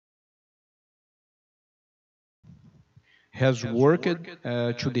has worked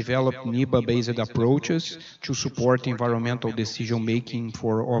to develop NIBA-based approaches to support environmental decision-making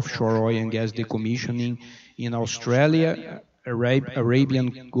for offshore oil and gas decommissioning in Australia,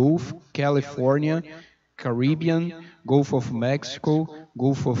 Arabian Gulf, California, Caribbean, Gulf of Mexico,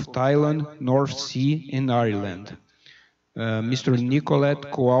 Gulf of Thailand, North Sea, and Ireland. Mr.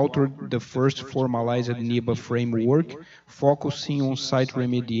 Nicolette co-authored the first formalized NIBA framework, focusing on site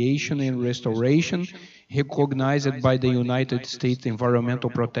remediation and restoration, recognized by the United States Environmental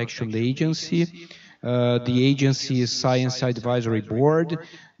Protection Agency, the agency's Science Advisory Board,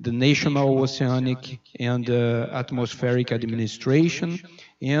 the National Oceanic and Atmospheric Administration,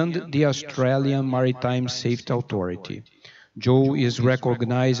 and the Australian Maritime Safety Authority. Joe is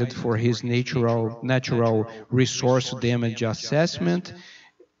recognized for his natural resource damage assessment,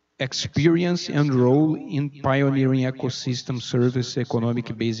 experience and role in pioneering ecosystem service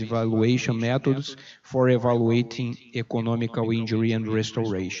economic-based evaluation methods for evaluating economical injury and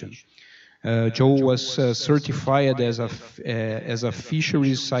restoration. Joe was certified as a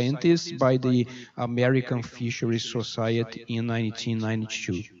fisheries scientist by the American Fisheries Society in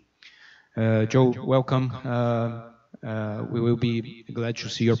 1992. Joe, welcome. We will be glad to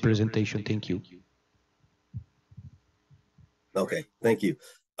see your presentation. Thank you. Okay, thank you.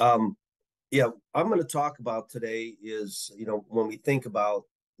 Yeah, I'm going to talk about today is, when we think about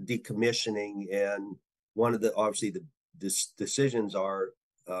decommissioning, and one of the, obviously, the decisions are,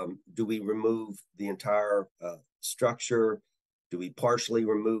 do we remove the entire structure? Do we partially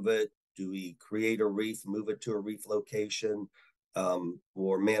remove it? Do we create a reef, move it to a reef location?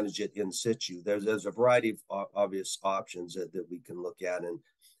 Or manage it in situ. There's a variety of obvious options that we can look at, and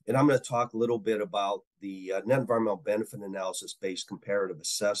I'm going to talk a little bit about the net environmental benefit analysis based comparative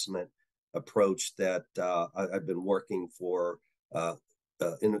assessment approach that I've been working for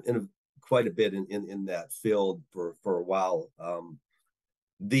in quite a bit in that field for a while. And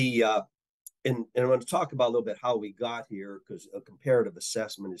I'm going to talk about a little bit how we got here, because a comparative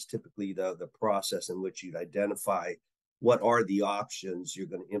assessment is typically the process in which you'd identify what are the options you're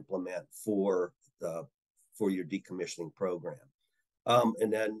going to implement for your decommissioning program.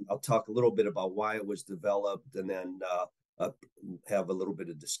 And then I'll talk a little bit about why it was developed, and then have a little bit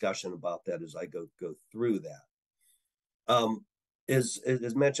of discussion about that as I go through that. As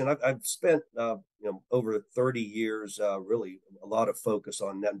mentioned, I've spent over 30 years really a lot of focus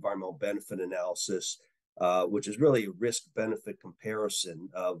on net environmental benefit analysis, which is really a risk-benefit comparison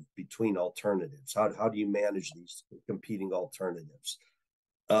between alternatives. How do you manage these competing alternatives?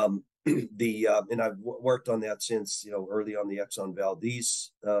 And I've worked on that since early on the Exxon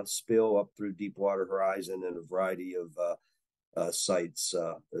Valdez spill up through Deepwater Horizon and a variety of sites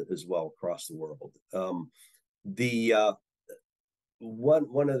as well across the world.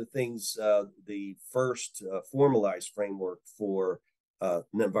 One of the things, the first formalized framework for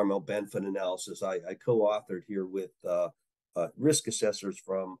net environmental benefit analysis, I co-authored here with risk assessors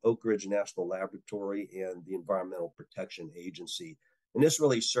from Oak Ridge National Laboratory and the Environmental Protection Agency. And this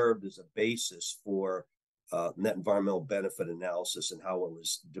really served as a basis for net environmental benefit analysis and how it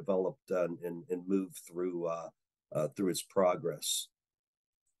was developed and moved through its progress.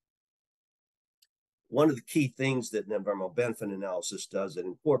 One of the key things that net environmental benefit analysis does, it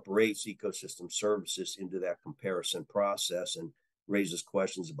incorporates ecosystem services into that comparison process and raises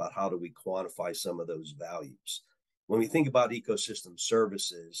questions about how do we quantify some of those values. When we think about ecosystem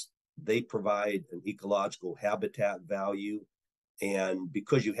services, they provide an ecological habitat value, and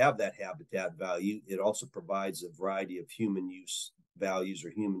because you have that habitat value, it also provides a variety of human use values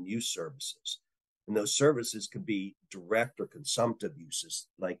or human use services. And those services could be direct or consumptive uses,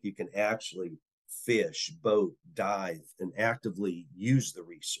 like you can actually fish, boat, dive, and actively use the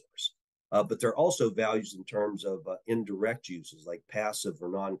resource. But there are also values in terms of indirect uses, like passive or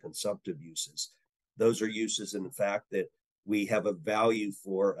non-consumptive uses. Those are uses in the fact that we have a value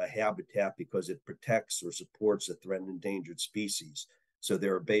for a habitat because it protects or supports a threatened endangered species. So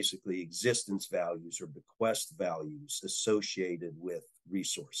there are basically existence values or bequest values associated with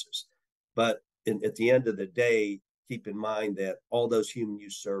resources. But at the end of the day, keep in mind that all those human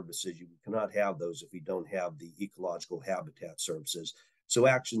use services, you cannot have those if we don't have the ecological habitat services. So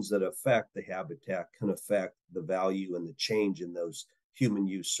actions that affect the habitat can affect the value and the change in those human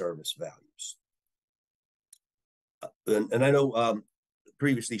use service values. And I know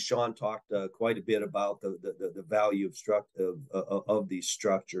previously Sean talked quite a bit about the value of these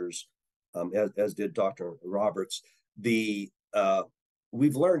structures, as did Dr. Roberts.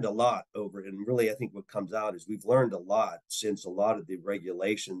 We've learned a lot over, and really I think what comes out is we've learned a lot since a lot of the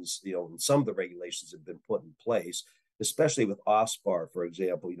regulations, and some of the regulations have been put in place, especially with OSPAR, for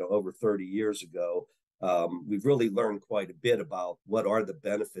example, over 30 years ago. we've really learned quite a bit about what are the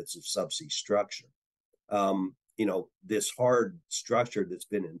benefits of subsea structure. This hard structure that's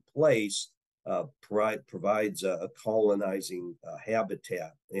been in place provides a colonizing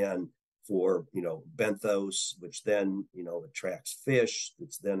habitat, and for benthos, which then attracts fish,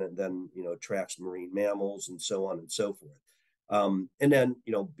 which then attracts marine mammals, and so on and so forth. And then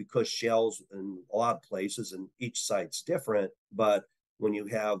because shells in a lot of places, and each site's different, but when you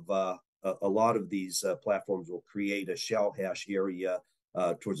have a lot of these platforms will create a shell hash area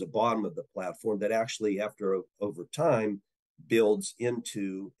towards the bottom of the platform that actually, over time, builds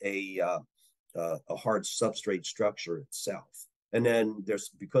into a hard substrate structure itself. And then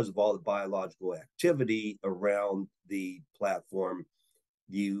because of all the biological activity around the platform,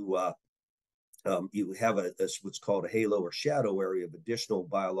 you have what's called a halo or shadow area of additional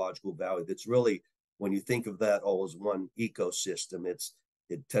biological value. That's really, when you think of that all as one ecosystem,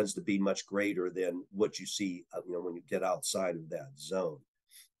 it tends to be much greater than what you see when you get outside of that zone.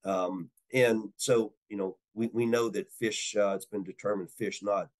 And so we know that fish, it's been determined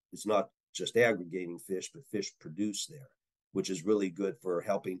it's not just aggregating fish, but fish produce there, which is really good for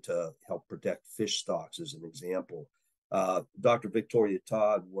helping protect fish stocks, as an example. Dr. Victoria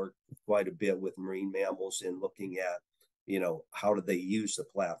Todd worked quite a bit with marine mammals in looking at, how do they use the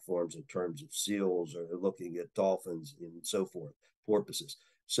platforms in terms of seals, or looking at dolphins and so forth, porpoises.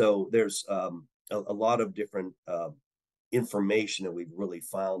 So there's a lot of different information that we've really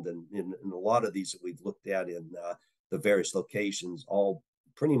found, and in a lot of these that we've looked at in the various locations, all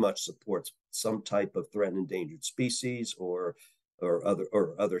pretty much supports some type of threatened endangered species or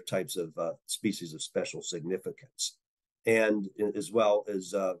other types of species of special significance. And as well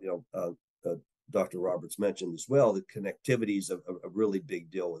as Dr. Roberts mentioned as well, the connectivity is a really big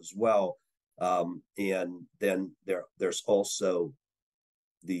deal as well. And then there's also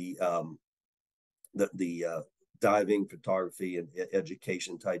the diving, photography, and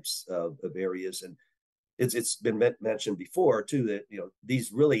education types of areas. And it's been mentioned before too that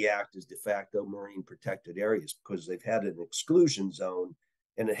these really act as de facto marine protected areas, because they've had an exclusion zone,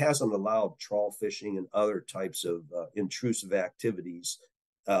 and it hasn't allowed trawl fishing and other types of intrusive activities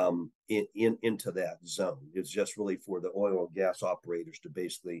into that zone. It's just really for the oil and gas operators to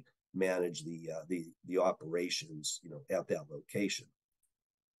basically manage the operations at that location.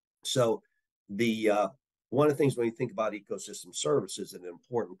 So one of the things when you think about ecosystem services, an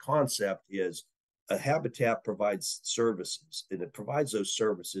important concept is a habitat provides services, and it provides those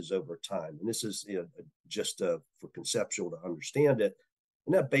services over time. And this is just for conceptual to understand it.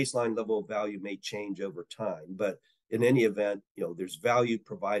 And that baseline level of value may change over time, but in any event, there's value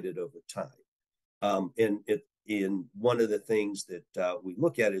provided over time. And one of the things that we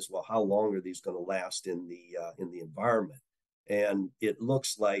look at is, well, how long are these going to last in the environment? And it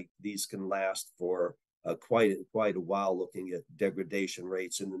looks like these can last for quite a while, looking at degradation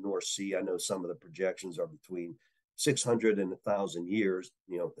rates in the North Sea. I know some of the projections are between 600 and 1,000 years,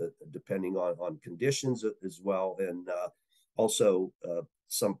 depending on conditions as well, and also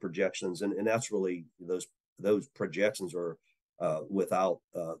some projections, and that's really those projections are without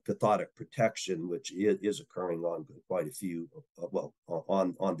cathodic protection, which is occurring on quite a few,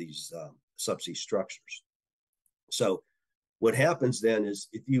 on these subsea structures. So what happens then is,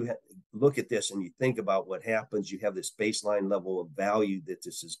 if you look at this and you think about what happens, you have this baseline level of value that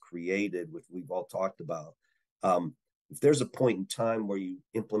this has created, which we've all talked about. If there's a point in time where you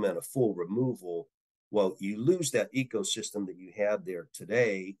implement a full removal, well, you lose that ecosystem that you had there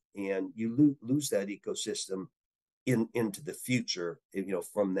today, and you lose that ecosystem into the future,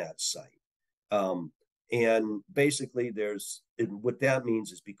 from that site. And basically, what that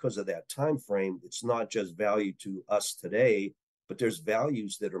means is, because of that time frame, it's not just value to us today, but there's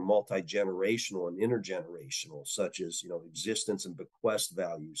values that are multi-generational and intergenerational, such as existence and bequest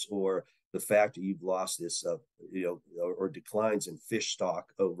values, or the fact that you've lost this, or declines in fish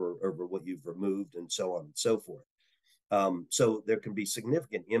stock over what you've removed, and so on and so forth. So there can be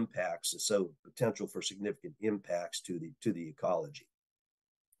significant impacts, so potential for significant impacts to the ecology.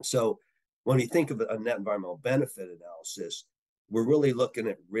 So when we think of a net environmental benefit analysis, we're really looking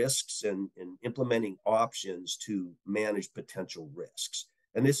at risks and implementing options to manage potential risks.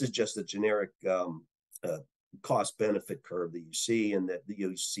 And this is just a generic cost benefit curve that you see, and that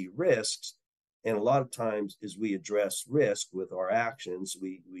you see risks. And a lot of times, as we address risk with our actions,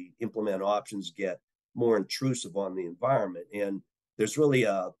 we implement options, get more intrusive on the environment. And there's really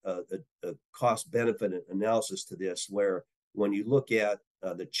a cost benefit analysis to this, where when you look at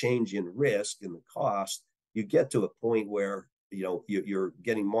the change in risk and the cost, you get to a point where you're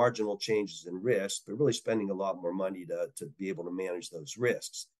getting marginal changes in risk, but really spending a lot more money to be able to manage those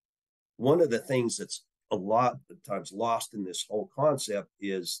risks. One of the things that's a lot of times lost in this whole concept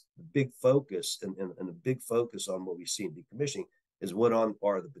is the big focus, and the big focus on what we see in decommissioning is what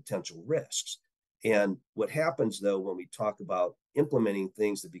are the potential risks. And what happens, though, when we talk about implementing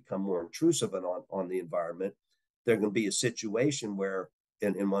things that become more intrusive on the environment, there's going to be a situation where,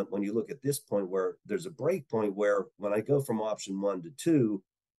 and when you look at this point, where there's a break point where when I go from option 1 to 2,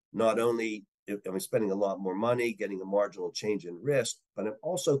 not only am I spending a lot more money, getting a marginal change in risk, but I'm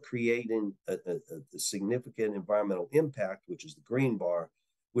also creating a significant environmental impact, which is the green bar,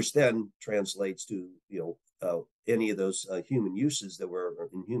 which then translates to any of those human uses that were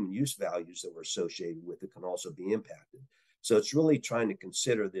in human use values that were associated with it can also be impacted. So it's really trying to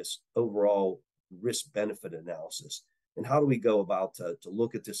consider this overall risk benefit analysis and how do we go about to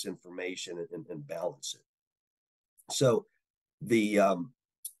look at this information and balance it. So the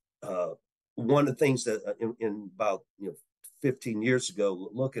one of the things that in about 15 years ago,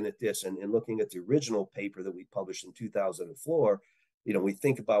 looking at this and looking at the original paper that we published in 2004, we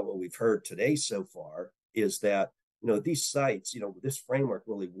think about what we've heard today so far is that these sites, this framework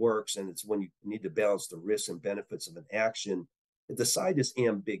really works, and it's when you need to balance the risks and benefits of an action. The site is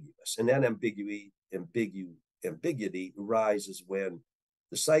ambiguous, and that ambiguity arises when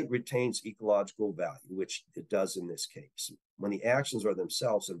the site retains ecological value, which it does in this case, when the actions are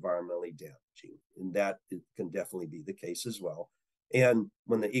themselves environmentally damaging, and that can definitely be the case as well. And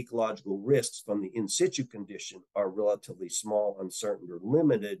when the ecological risks from the in situ condition are relatively small, uncertain, or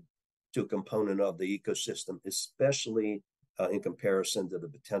limited to a component of the ecosystem, especially in comparison to the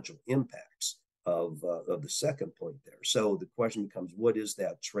potential impacts of the second point there. So the question becomes, what is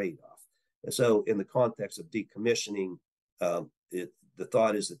that trade-off? And so in the context of decommissioning, the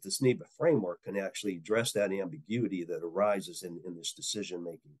thought is that this NEBA framework can actually address that ambiguity that arises in this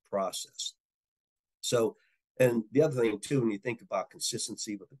decision-making process. So, and the other thing too, when you think about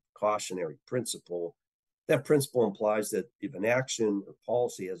consistency with the precautionary principle, that principle implies that if an action or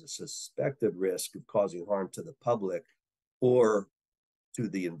policy has a suspected risk of causing harm to the public or to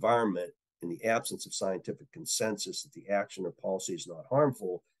the environment in the absence of scientific consensus that the action or policy is not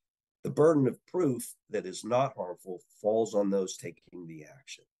harmful, the burden of proof that is not harmful falls on those taking the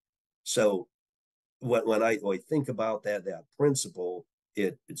action. So when I think about that principle,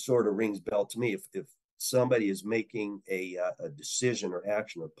 it sort of rings bell to me. If somebody is making a decision or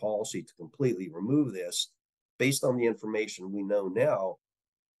action or policy to completely remove this, based on the information we know now,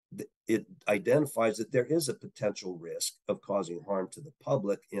 it identifies that there is a potential risk of causing harm to the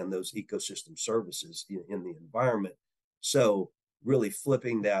public and those ecosystem services in the environment. So really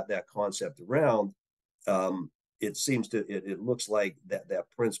flipping that concept around, it looks like that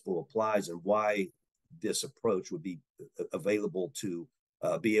principle applies, and why this approach would be available to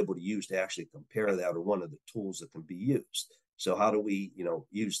be able to use to actually compare that, or one of the tools that can be used. So how do we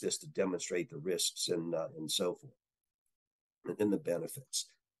use this to demonstrate the risks and so forth and the benefits?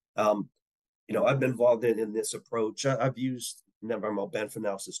 I've been involved in this approach. I've used environmental benefit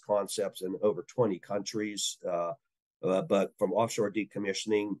analysis concepts in over 20 countries, but from offshore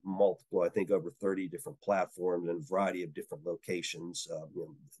decommissioning, multiple, I think over 30 different platforms and a variety of different locations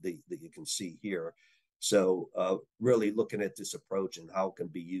that you can see here. So really looking at this approach and how it can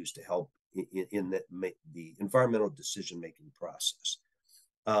be used to help in the environmental decision-making process.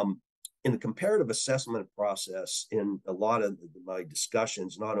 In the comparative assessment process, in a lot of my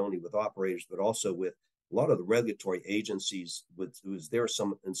discussions, not only with operators, but also with a lot of the regulatory agencies, was there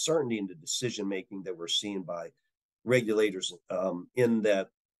some uncertainty in the decision-making that we're seeing by regulators, in that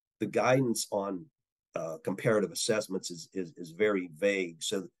the guidance on comparative assessments is very vague.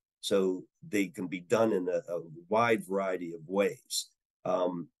 So they can be done in a wide variety of ways.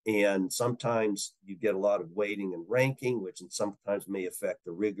 And sometimes you get a lot of weighting and ranking, which sometimes may affect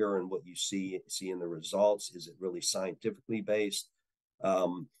the rigor and what you see in the results. Is it really scientifically based?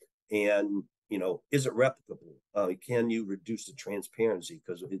 And is it replicable? Can you reduce the transparency?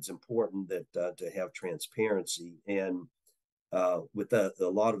 Because it's important that to have transparency. And with a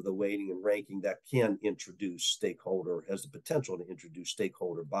lot of the weighting and ranking, that can has the potential to introduce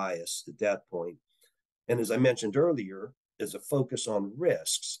stakeholder bias at that point. And as I mentioned earlier, is a focus on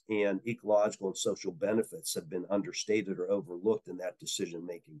risks, and ecological and social benefits have been understated or overlooked in that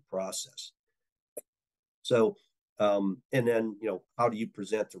decision-making process. So, and then, how do you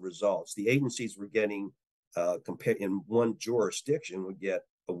present the results? The agencies were getting, in one jurisdiction, would get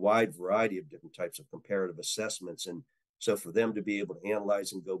a wide variety of different types of comparative assessments. And so for them to be able to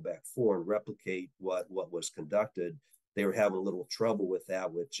analyze and go back forward and replicate what was conducted, they were having a little trouble with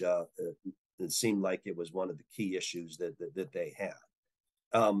that, which it seemed like it was one of the key issues that they had.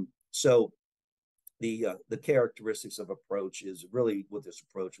 So the characteristics of approach is really what this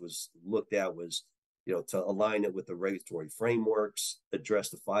approach was looked at was to align it with the regulatory frameworks, address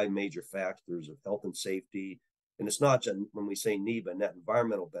the 5 major factors of health and safety. And it's not just when we say NEBA, net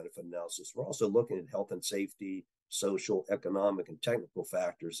environmental benefit analysis, we're also looking at health and safety, social, economic, and technical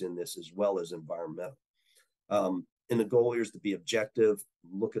factors in this, as well as environmental. And the goal here is to be objective,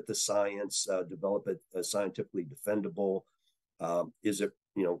 look at the science, develop it scientifically defendable. Is it,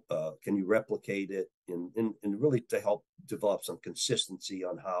 can you replicate it, and really to help develop some consistency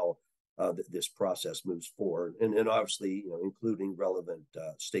on how this process moves forward, and obviously, including relevant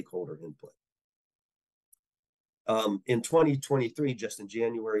stakeholder input. In 2023, just in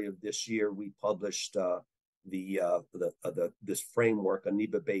January of this year, we published this framework, a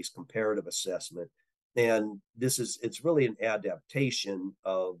NEBA-based comparative assessment, and it's really an adaptation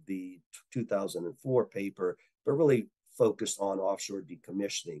of the 2004 paper, but really focused on offshore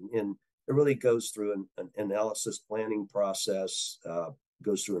decommissioning. And it really goes through an analysis planning process,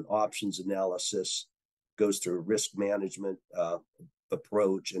 goes through an options analysis, goes through a risk management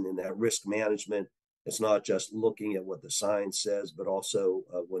approach. And in that risk management, it's not just looking at what the science says, but also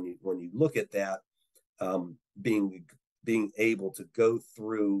when you look at that, being able to go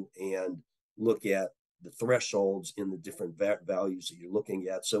through and look at the thresholds in the different values that you're looking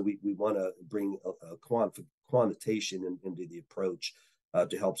at. So we want to bring a quantitation into the approach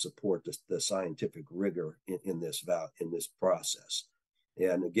to help support the scientific rigor in this process.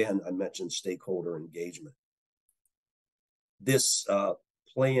 And again, I mentioned stakeholder engagement. This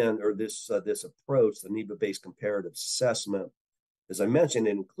plan, or this approach, the NEBA-based comparative assessment, as I mentioned,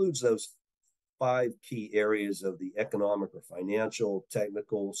 it includes those 5 key areas of the economic or financial,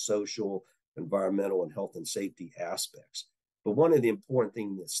 technical, social, environmental, and health and safety aspects. But one of the important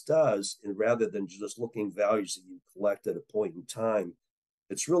things this does, and rather than just looking values that you collect at a point in time,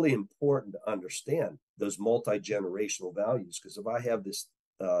 it's really important to understand those multi-generational values. Because if I have this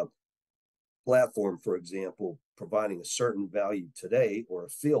platform, for example, providing a certain value today, or a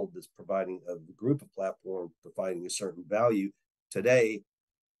field that's providing a group of platforms providing a certain value today,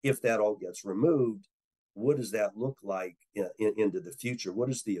 if that all gets removed, what does that look like into the future? What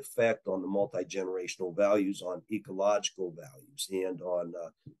is the effect on the multi-generational values, on ecological values, and on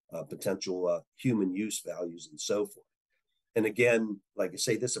potential human use values, and so forth? And again, like I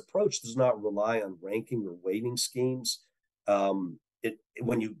say, this approach does not rely on ranking or weighting schemes.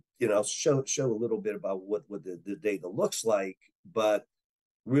 When you show a little bit about what the data looks like, but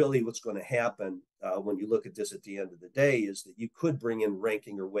really what's going to happen when you look at this at the end of the day is that you could bring in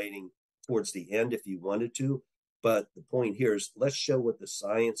ranking or weighting towards the end if you wanted to. But the point here is, let's show what the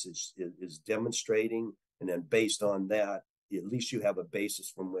science is demonstrating, and then based on that, at least you have a basis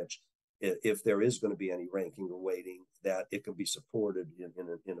from which, if there is going to be any ranking or weighting, that it can be supported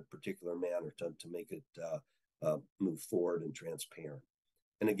in a particular manner to make it move forward and transparent.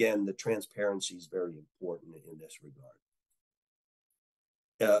 And again, the transparency is very important in this regard.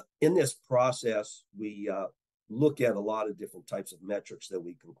 In this process, we look at a lot of different types of metrics that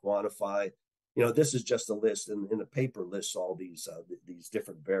we can quantify. This is just a list, and the paper lists all these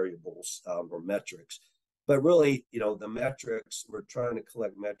different variables or metrics. But really, the metrics, we're trying to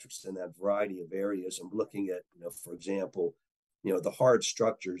collect metrics in that variety of areas, and looking at, for example, the hard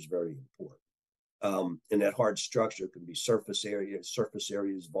structure is very important. And that hard structure can be surface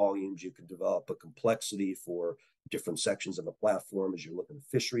areas, volumes. You can develop a complexity for different sections of a platform as you're looking at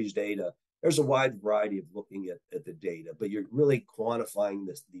fisheries data. There's a wide variety of looking at the data, but you're really quantifying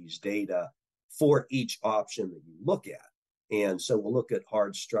these data for each option that you look at. And so we'll look at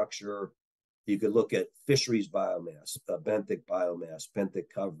hard structure. You could look at fisheries biomass, benthic biomass, benthic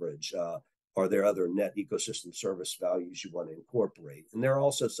coverage. Are there other net ecosystem service values you want to incorporate? And there are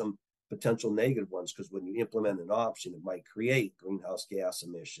also some potential negative ones, because when you implement an option, it might create greenhouse gas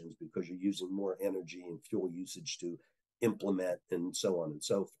emissions because you're using more energy and fuel usage to implement, and so on and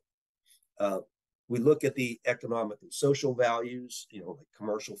so forth. We look at the economic and social values, like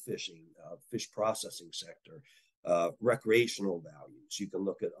commercial fishing, fish processing sector, recreational values. You can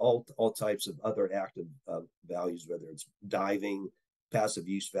look at all types of other active values, whether it's diving, passive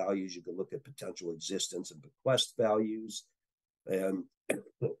use values. You can look at potential existence and bequest values, and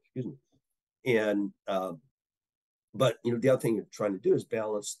excuse me. And but the other thing you're trying to do is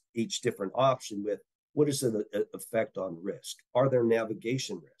balance each different option with, what is the effect on risk? Are there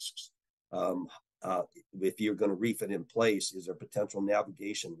navigation risks? If you're going to reef it in place, is there potential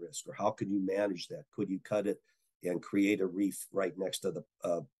navigation risk, or how could you manage that? Could you cut it and create a reef right next to the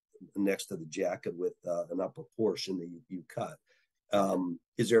jacket with an upper portion that you cut?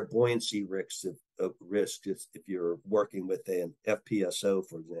 Is there buoyancy risks if you're working with an FPSO,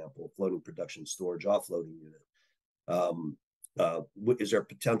 for example, floating production storage offloading unit? Is there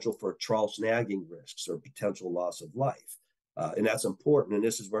potential for trawl snagging risks or potential loss of life? And that's important. And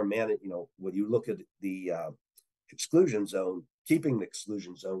this is where, when you look at the exclusion zone, keeping the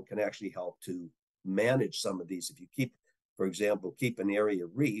exclusion zone can actually help to manage some of these. If you keep, for example, keep an area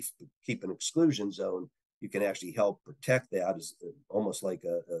reef, keep an exclusion zone, you can actually help protect that as almost like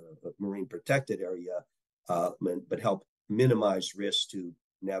a marine protected area, but help minimize risks to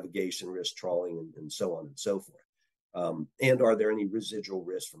navigation risk, trawling, and so on and so forth. And are there any residual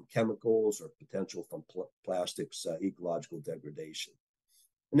risks from chemicals or potential from plastics, ecological degradation?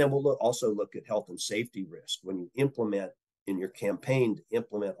 And then we'll also look at health and safety risk. When you implement in your campaign to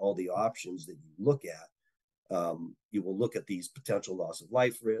implement all the options that you look at, you will look at these potential loss of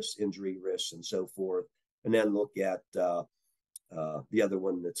life risks, injury risks, and so forth. And then look at the other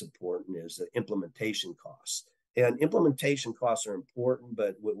one that's important is the implementation costs. And implementation costs are important,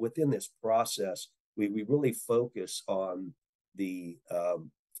 but within this process, we really focus on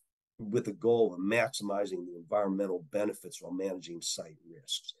with the goal of maximizing the environmental benefits while managing site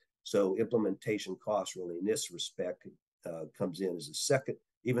risks. So implementation costs really in this respect comes in as a second,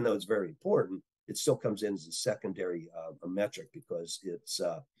 even though it's very important, it still comes in as a secondary metric because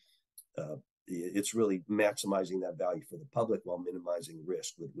it's really maximizing that value for the public while minimizing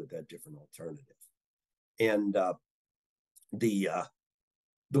risk with that different alternative. And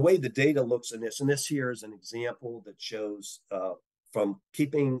the way the data looks in this, and this here is an example that shows from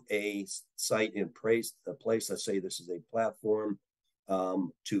keeping a site in place, let's say this is a platform,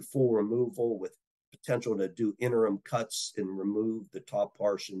 to full removal with potential to do interim cuts and remove the top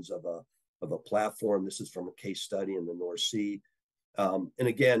portions of a platform. This is from a case study in the North Sea. And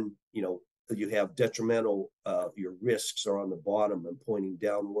again, you have detrimental, your risks are on the bottom and pointing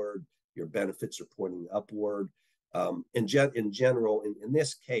downward, your benefits are pointing upward. In general, in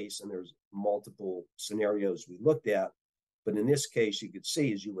this case, and there's multiple scenarios we looked at, but in this case, you could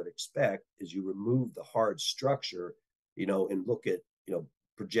see, as you would expect, as you remove the hard structure, and look at,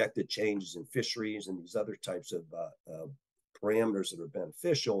 projected changes in fisheries and these other types of parameters that are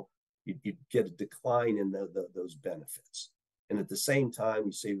beneficial, you get a decline in those benefits. And at the same time,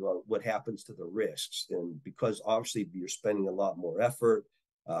 you say, well, what happens to the risks? And because obviously you're spending a lot more effort,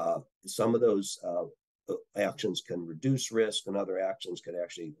 some of those actions can reduce risk and other actions can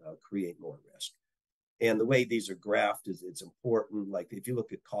actually create more risk. And the way these are graphed is it's important. Like if you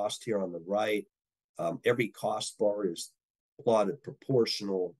look at cost here on the right, every cost bar is plotted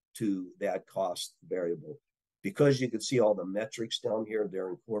proportional to that cost variable. Because you can see all the metrics down here, they're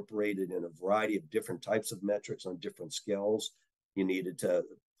incorporated in a variety of different types of metrics on different scales. You needed to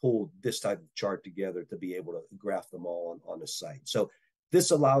pull this type of chart together to be able to graph them all on a site. So this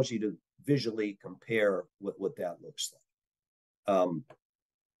allows you to visually compare what that looks like.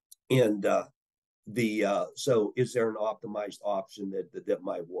 So is there an optimized option that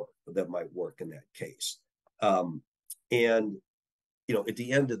might work in that case? And at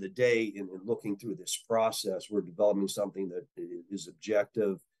the end of the day, in looking through this process, we're developing something that is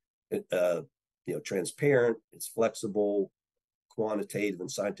objective, transparent, it's flexible, quantitative,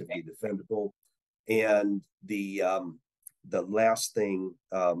 and scientifically defendable. And the last thing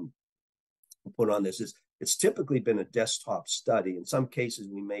put on this is it's typically been a desktop study. In some cases,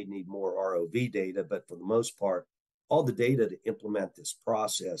 we may need more ROV data, but for the most part, all the data to implement this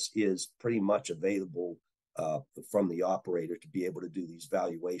process is pretty much available from the operator to be able to do these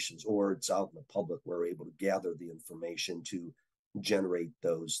valuations, or it's out in the public where we're able to gather the information to generate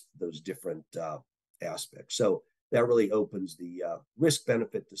those different aspects. So that really opens the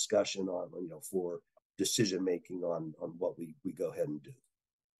risk-benefit discussion on, for decision making on what we go ahead and do.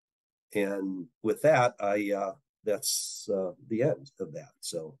 And with that, that's the end of that.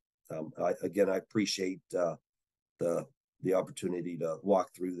 So I appreciate the opportunity to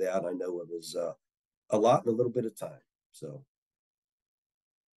walk through that. I know it was a lot in a little bit of time. So